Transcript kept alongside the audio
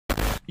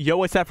Yo,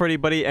 what's up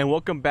everybody, and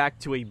welcome back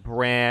to a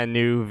brand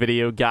new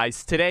video,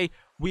 guys. Today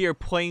we are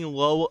playing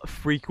Low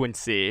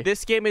Frequency.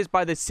 This game is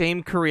by the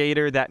same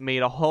creator that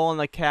made A Hole in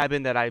the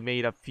Cabin that I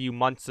made a few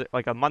months,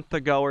 like a month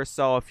ago or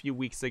so, a few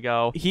weeks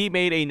ago. He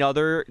made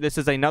another, this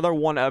is another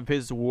one of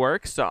his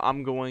works, so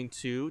I'm going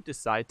to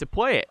decide to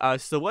play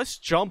it. So let's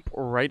jump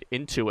right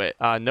into it.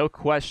 No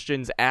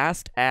questions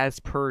asked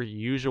as per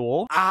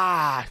usual.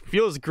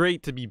 Feels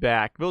great to be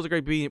back. Feels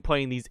great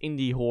playing these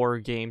indie horror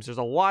games. There's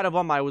a lot of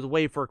them. I was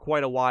away for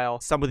quite a while.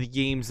 Some of the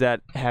games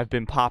that have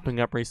been popping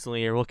up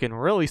recently are looking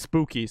really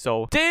spooky,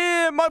 so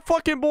damn, my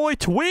fucking boy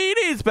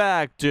Tweety's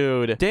back,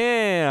 dude.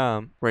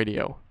 Damn.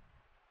 Radio.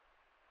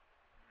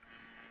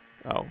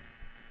 Oh.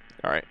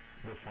 Alright.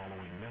 The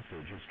following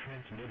message is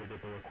transmitted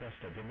at the request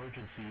of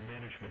emergency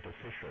management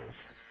officials.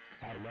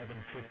 At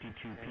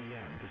 11:52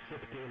 p.m.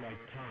 Pacific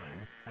Daylight Time,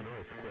 an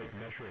earthquake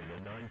measuring a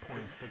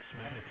 9.6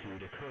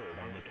 magnitude occurred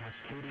on the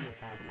Cascadia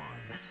fault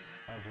line.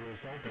 As a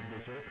result of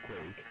this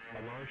earthquake,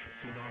 a large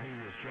tsunami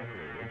was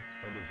generated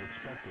and is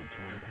expected to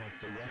impact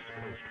the West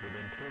Coast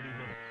within 30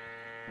 minutes.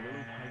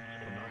 Wave heights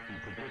cannot be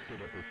predicted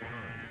at this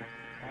time.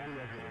 All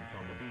residents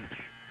on the beach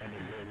and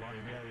in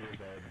low-lying areas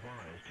are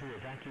advised to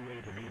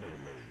evacuate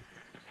immediately.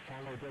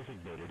 Follow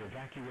designated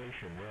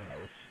evacuation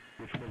routes,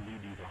 which will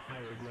lead you to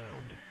higher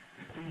ground.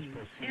 Please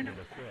proceed in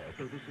a quick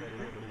and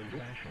orderly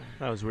fashion.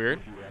 That was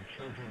weird. If you have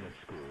children at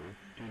school,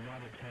 do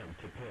not attempt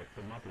to pick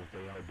them up as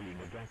they are being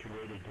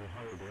evacuated to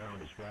higher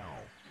ground as well.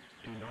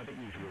 Do not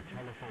use your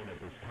telephone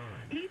at this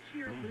time. Leave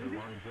the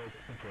lines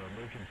open for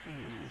emergency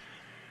use.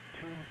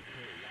 Tune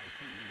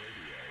KYCE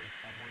radio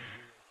at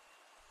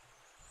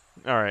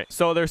 10. Alright,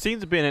 so there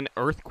seems to be an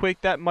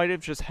earthquake that might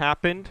have just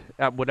happened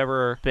at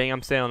whatever thing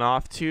I'm sailing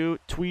off to.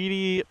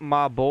 Tweety,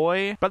 my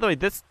boy. By the way,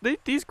 these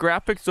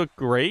graphics look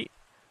great,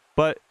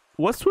 but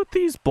what's with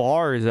these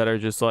bars that are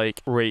just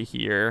like right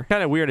here?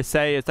 Kind of weird to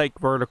say. It's like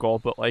vertical,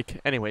 but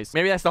like, anyways,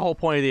 maybe that's the whole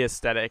point of the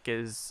aesthetic,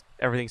 is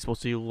everything's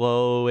supposed to be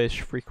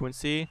lowish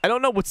frequency. I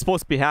don't know what's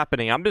supposed to be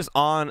happening. I'm just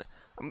on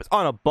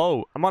a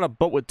boat. I'm on a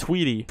boat with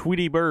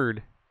Tweety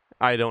Bird.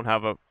 I don't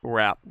have a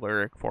rap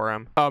lyric for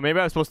him. Oh, maybe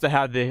I was supposed to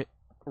have the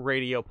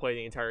radio play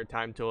the entire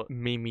time till it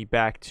made me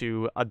back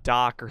to a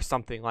dock or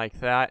something like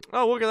that.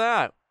 Oh, look at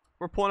that.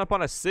 We're pulling up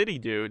on a city,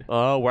 dude.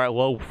 Oh, we're at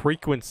low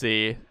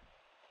frequency.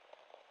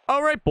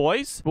 All right,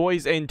 boys.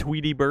 Boys and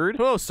Tweety Bird.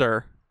 Hello,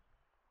 sir.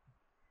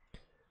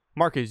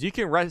 Marcus, you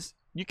can rest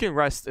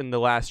in the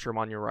last room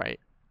on your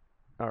right.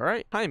 All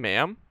right. Hi,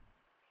 ma'am.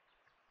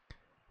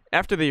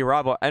 After the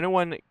arrival,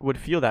 anyone would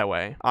feel that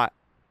way.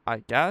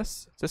 I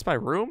guess. Is this my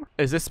room?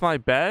 Is this my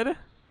bed?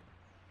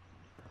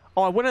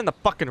 Oh, I went in the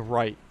fucking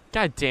right.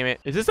 God damn it.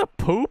 Is this a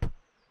poop?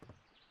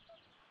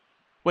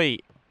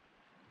 Wait.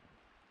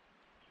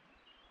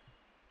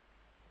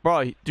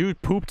 Bro,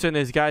 dude pooped in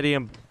his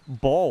goddamn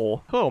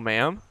bowl. Hello,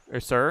 ma'am. Or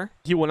sir.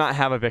 He will not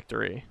have a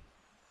victory.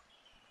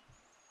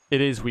 It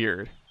is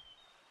weird.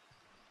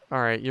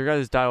 Alright, your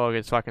guys' dialogue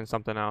is fucking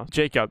something else.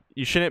 Jacob,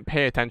 you shouldn't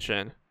pay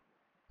attention.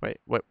 Wait,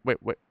 what?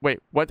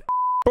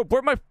 Bro,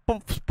 where am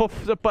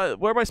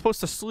I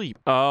supposed to sleep?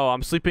 Oh,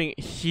 I'm sleeping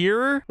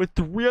here with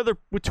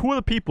two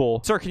other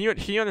people. Sir, can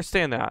you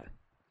understand that?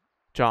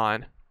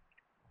 John.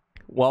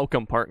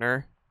 Welcome,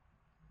 partner.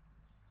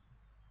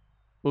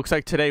 Looks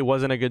like today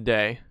wasn't a good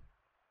day.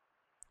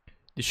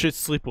 You should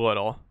sleep a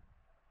little.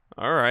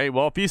 Alright,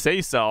 well, if you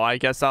say so, I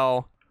guess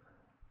I'll...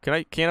 Can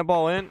I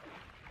cannonball in?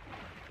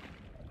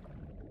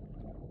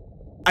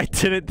 I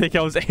didn't think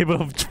I was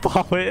able to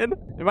fall in.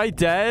 Am I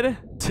dead?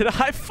 Did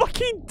I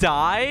fucking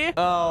die?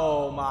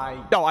 Oh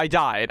my... No, I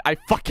died. I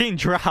fucking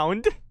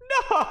drowned.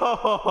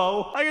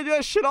 No! I can do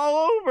that shit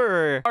all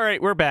over.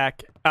 Alright, we're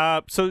back.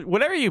 So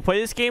whenever you play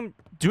this game,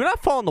 do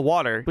not fall in the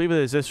water. I believe it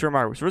is this room.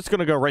 We're just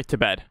gonna go right to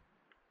bed.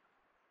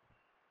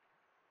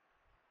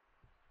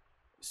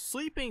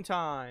 Sleeping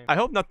time. I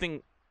hope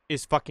nothing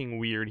is fucking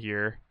weird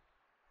here.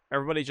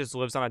 Everybody just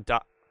lives on a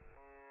dock.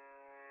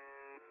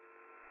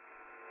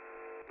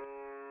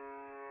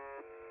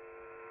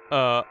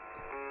 Oh,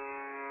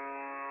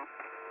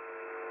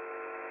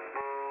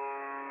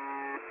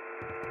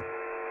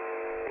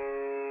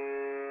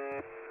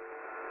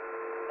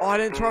 I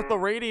didn't turn off the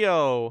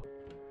radio.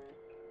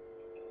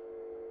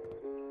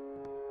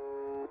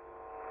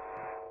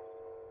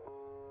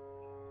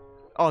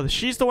 Oh,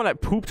 she's the one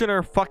that pooped in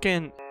her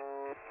fucking...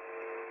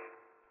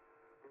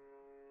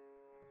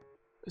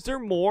 Is there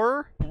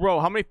more? Bro,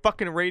 how many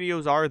fucking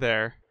radios are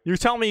there? You're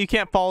telling me you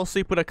can't fall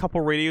asleep with a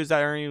couple radios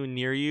that aren't even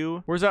near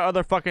you? Where's that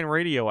other fucking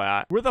radio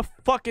at? Where the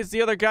fuck is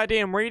the other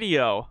goddamn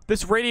radio?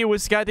 This radio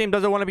is goddamn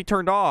doesn't want to be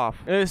turned off.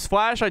 And this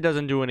flashlight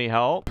doesn't do any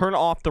help. Turn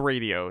off the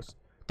radios.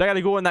 Do I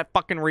gotta go in that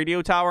fucking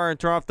radio tower and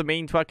turn off the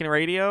main fucking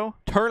radio?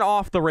 Turn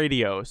off the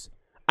radios.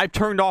 I've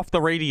turned off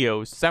the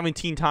radios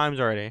 17 times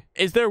already.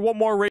 Is there one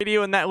more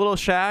radio in that little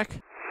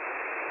shack?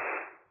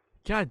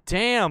 God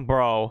damn,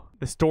 bro.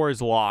 This door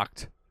is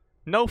locked.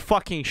 No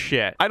fucking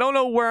shit. I don't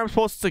know where I'm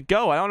supposed to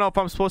go. I don't know if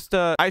I'm supposed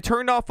to... I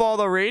turned off all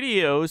the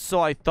radios,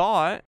 so I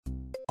thought...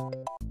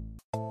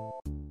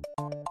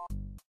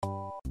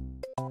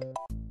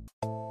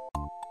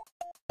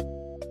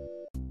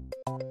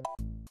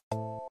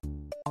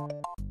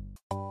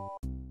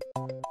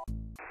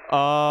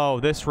 Oh,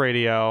 this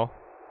radio.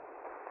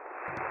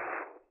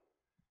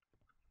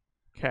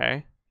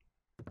 Okay.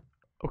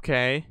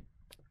 Okay.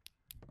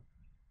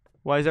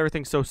 Why is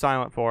everything so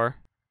silent for?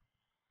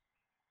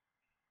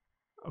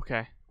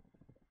 Okay.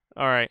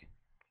 Alright.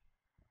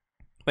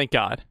 Thank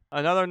God.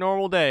 Another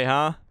normal day,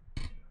 huh?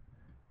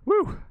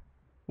 Woo!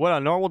 What a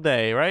normal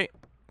day, right?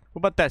 What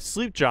about that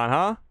sleep, John,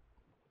 huh?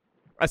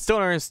 I still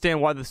don't understand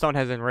why the sun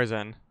hasn't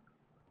risen.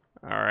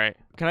 Alright.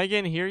 Can I get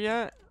in here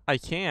yet? I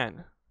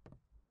can.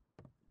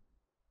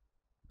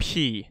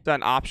 Pee. Is that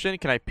an option?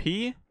 Can I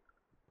pee?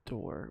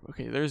 Door.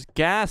 Okay, there's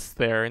gas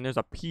there, and there's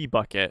a pee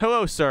bucket.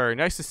 Hello, sir.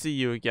 Nice to see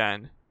you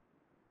again.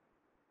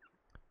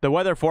 The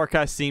weather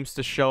forecast seems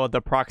to show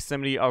the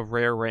proximity of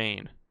rare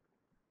rain.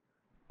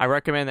 I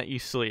recommend that you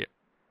sleep.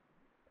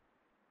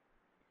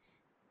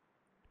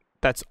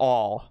 That's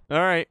all.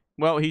 Alright.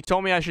 Well, he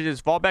told me I should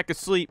just fall back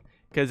asleep,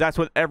 because that's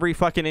what every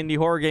fucking indie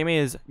horror game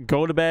is.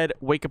 Go to bed,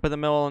 wake up in the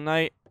middle of the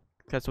night.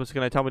 That's what's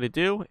going to tell me to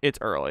do. It's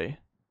early.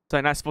 So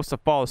I'm not supposed to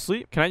fall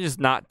asleep? Can I just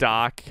not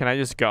dock? Can I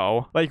just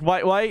go? Like,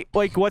 why?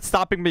 Like, what's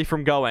stopping me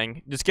from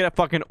going? Just get a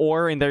fucking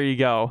ore and there you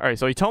go. All right,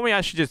 so he told me I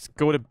should just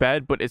go to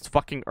bed, but it's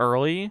fucking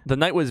early. The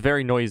night was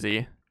very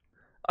noisy.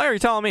 Oh, you're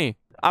telling me.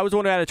 I was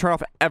wondering how to turn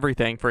off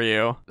everything for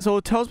you. So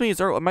it tells me it's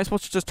early. Am I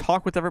supposed to just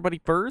talk with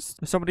everybody first?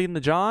 Is somebody in the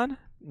John?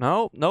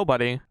 No,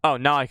 nobody. Oh,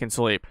 now I can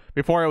sleep.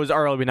 Before it was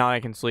early, but now I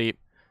can sleep.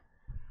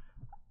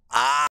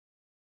 Ah!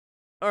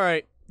 All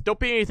right, don't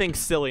be anything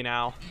silly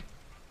now.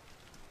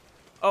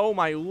 Oh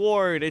my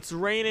lord, it's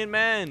raining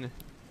men.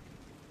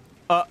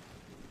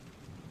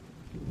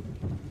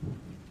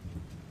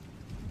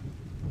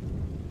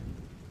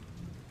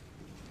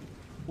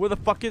 Where the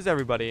fuck is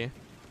everybody?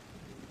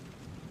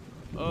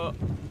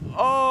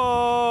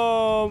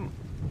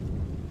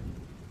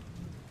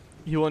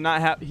 He will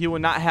not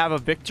have a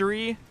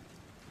victory.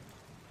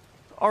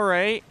 All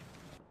right.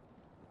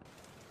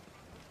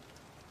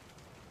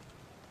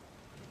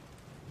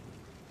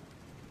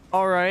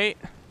 All right.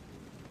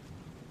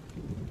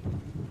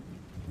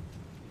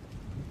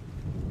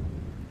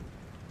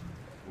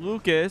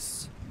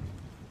 Lucas,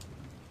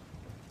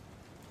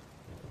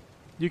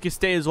 you can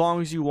stay as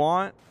long as you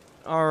want.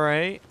 All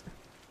right.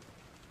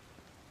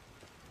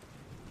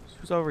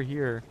 Who's over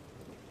here?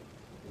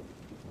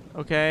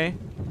 Okay.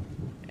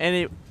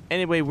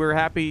 Anyway, we're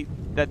happy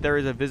that there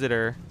is a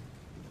visitor.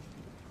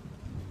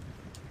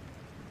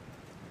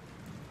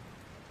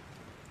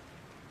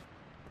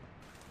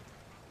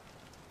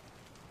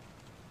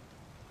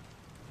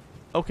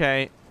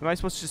 Okay. Am I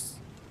supposed to just...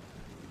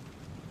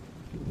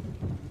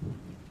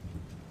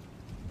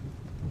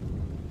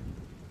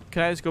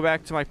 Can I just go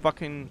back to my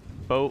fucking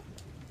boat?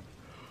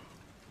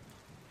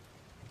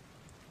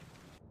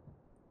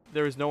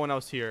 There is no one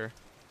else here.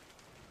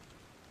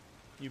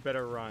 You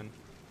better run.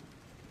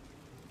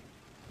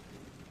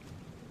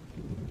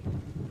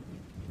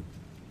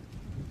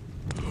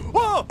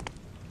 Whoa!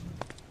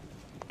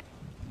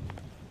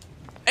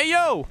 Hey,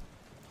 yo!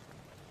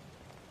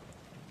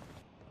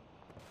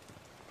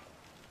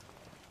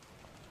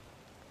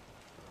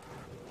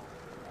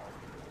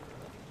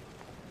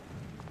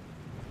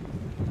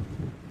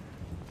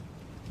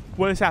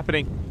 What is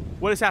happening?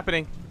 What is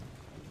happening?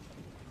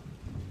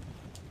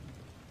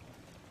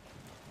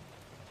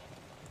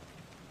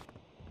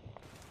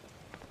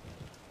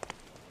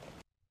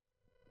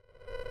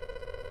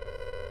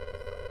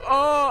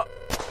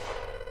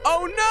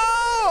 Oh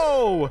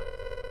no!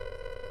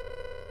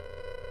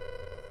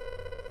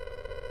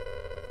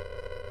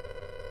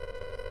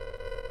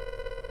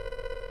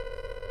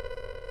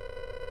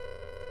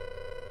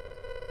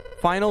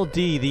 Final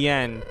D, the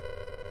end.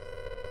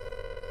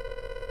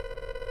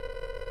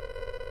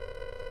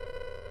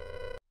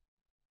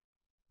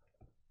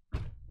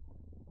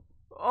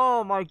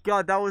 Oh my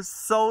god, that was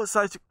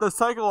such the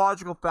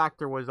psychological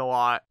factor was a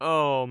lot.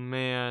 Oh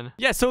man.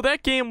 Yeah, so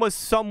that game was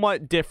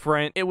somewhat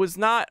different. It was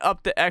not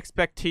up to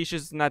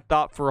expectations and I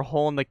thought for a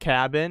Hole in the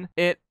Cabin.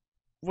 It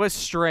was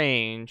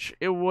strange.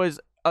 It was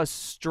a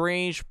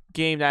strange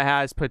game that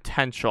has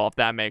potential, if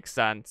that makes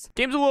sense.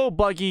 Game's a little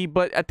buggy,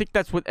 but I think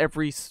that's what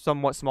every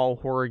somewhat small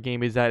horror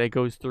game is, that it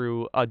goes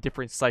through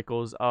different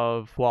cycles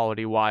of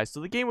quality wise. So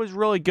the game was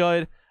really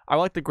good. I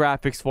like the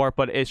graphics for it,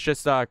 but it's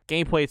just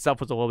gameplay itself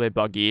was a little bit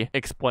buggy.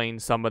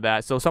 Explains some of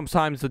that. So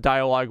sometimes the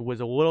dialogue was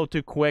a little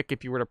too quick.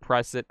 If you were to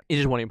press it, it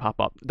just wouldn't even pop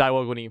up.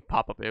 Dialogue wouldn't even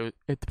pop up. It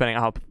depending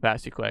on how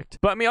fast you clicked.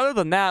 But I mean, other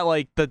than that,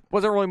 like,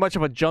 wasn't really much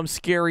of a jump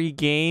scary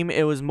game.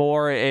 It was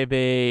more of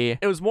a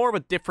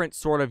different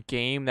sort of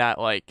game that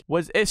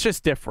it's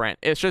just different.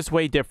 It's just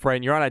way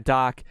different. You're on a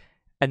dock,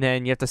 and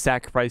then you have to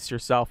sacrifice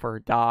yourself or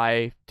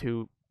die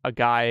to a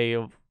guy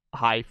of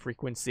high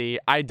frequency.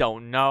 I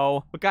don't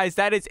know, but guys,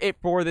 that is it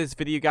for this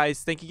video,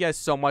 guys. Thank you guys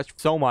so much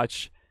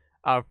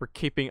for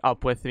keeping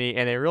up with me,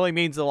 and it really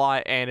means a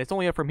lot, and it's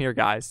only up from here,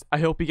 guys. I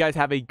hope you guys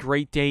have a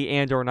great day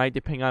and or night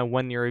depending on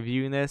when you're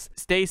reviewing this.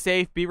 Stay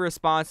safe, be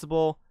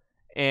responsible,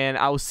 and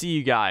I will see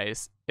you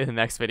guys in the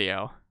next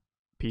video.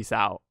 Peace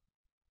out.